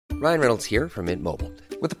Ryan Reynolds here from Mint Mobile.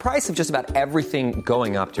 With the price of just about everything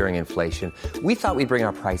going up during inflation, we thought we'd bring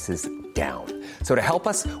our prices down. So to help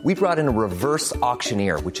us, we brought in a reverse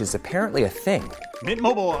auctioneer, which is apparently a thing. Mint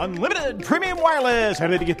Mobile Unlimited Premium Wireless. How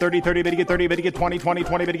to get 30, 30, bit to get 30, bit to get 20, 20,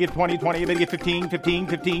 20, bit to get 20, 20, bit to get 15, 15,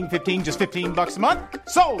 15, 15, just $15 a month?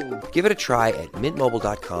 Sold! Give it a try at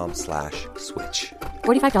mintmobile.com/switch.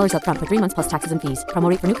 $45 up front for 3 months plus taxes and fees. Promo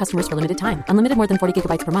rate for new customers for limited time. Unlimited more than 40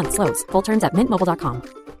 gigabytes per month. Slows full terms at mintmobile.com.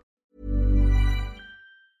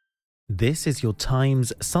 This is your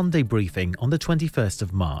Times Sunday briefing on the 21st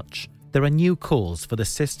of March. There are new calls for the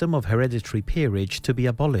system of hereditary peerage to be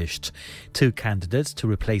abolished. 2 candidates to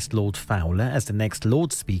replace Lord Fowler as the next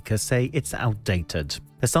Lord Speaker say it's outdated.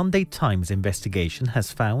 The Sunday Times investigation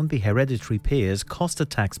has found the hereditary peers cost the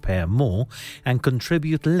taxpayer more and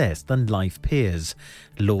contribute less than life peers.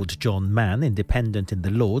 Lord John Mann, independent in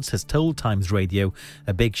the Lords, has told Times Radio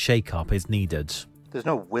a big shake-up is needed. There's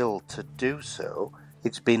no will to do so.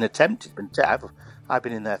 It's been attempted. I've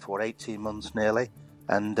been in there for 18 months nearly,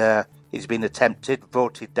 and it's been attempted,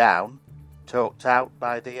 voted down, talked out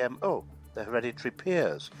by the hereditary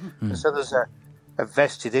peers. And so there's a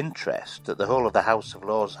vested interest that the whole of the House of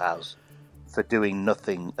Lords has for doing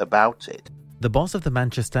nothing about it. The boss of the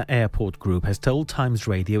Manchester Airport Group has told Times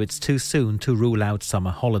Radio it's too soon to rule out summer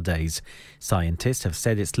holidays. Scientists have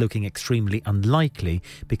said it's looking extremely unlikely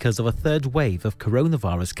because of a third wave of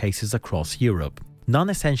coronavirus cases across Europe.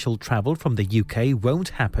 Non-essential travel from the UK won't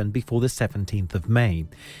happen before the 17th of May.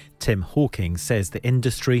 Tim Hawking says the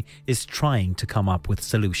industry is trying to come up with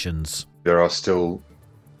solutions. There are still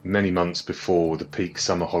many months before the peak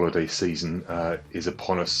summer holiday season is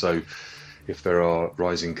upon us, so if there are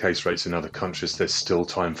rising case rates in other countries, there's still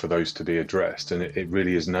time for those to be addressed. And it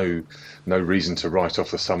really is no reason to write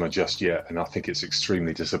off the summer just yet. And I think it's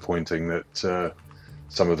extremely disappointing that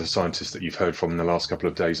some of the scientists that you've heard from in the last couple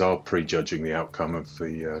of days are prejudging the outcome of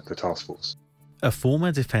the task force. A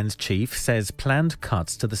former defence chief says planned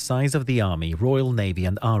cuts to the size of the Army, Royal Navy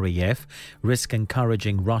and RAF risk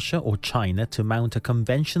encouraging Russia or China to mount a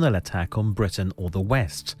conventional attack on Britain or the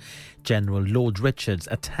West. General Lord Richards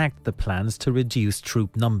attacked the plans to reduce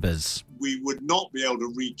troop numbers. We would not be able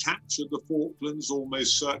to recapture the Falklands,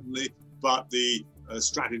 almost certainly, but the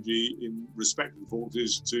strategy in respect of the Falklands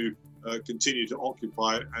is to continue to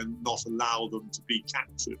occupy it and not allow them to be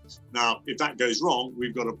captured. Now, if that goes wrong,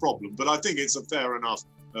 we've got a problem. But I think it's a fair enough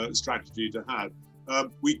strategy to have.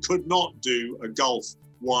 We could not do a Gulf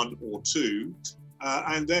 1 or 2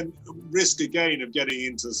 and then risk again of getting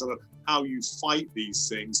into sort of how you fight these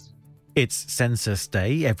things. It's Census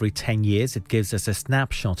Day. Every 10 years it gives us a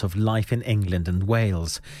snapshot of life in England and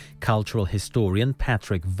Wales. Cultural historian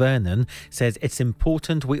Patrick Vernon says it's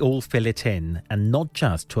important we all fill it in and not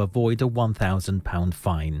just to avoid a £1,000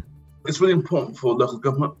 fine. It's really important for local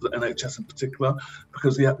government, the NHS in particular,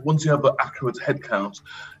 because once you have an accurate headcount,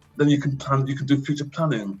 then you can do future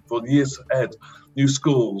planning for the years ahead, new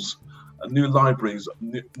schools, new libraries,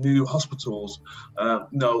 new hospitals,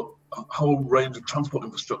 a whole range of transport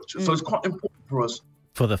infrastructure. So it's quite important for us.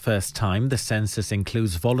 For the first time, the census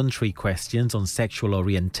includes voluntary questions on sexual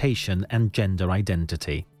orientation and gender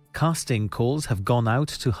identity. Casting calls have gone out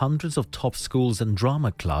to hundreds of top schools and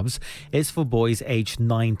drama clubs. It's for boys aged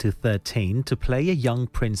 9 to 13 to play a young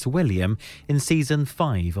Prince William in Season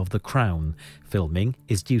 5 of The Crown. Filming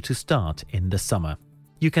is due to start in the summer.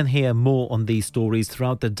 You can hear more on these stories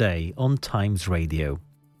throughout the day on Times Radio.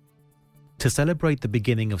 To celebrate the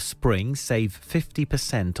beginning of spring, save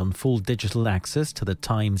 50% on full digital access to the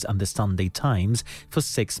Times and the Sunday Times for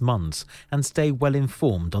 6 months and stay well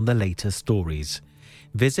informed on the latest stories.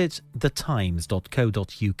 Visit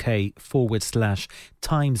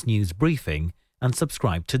thetimes.co.uk/Times News Briefing and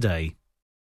subscribe today.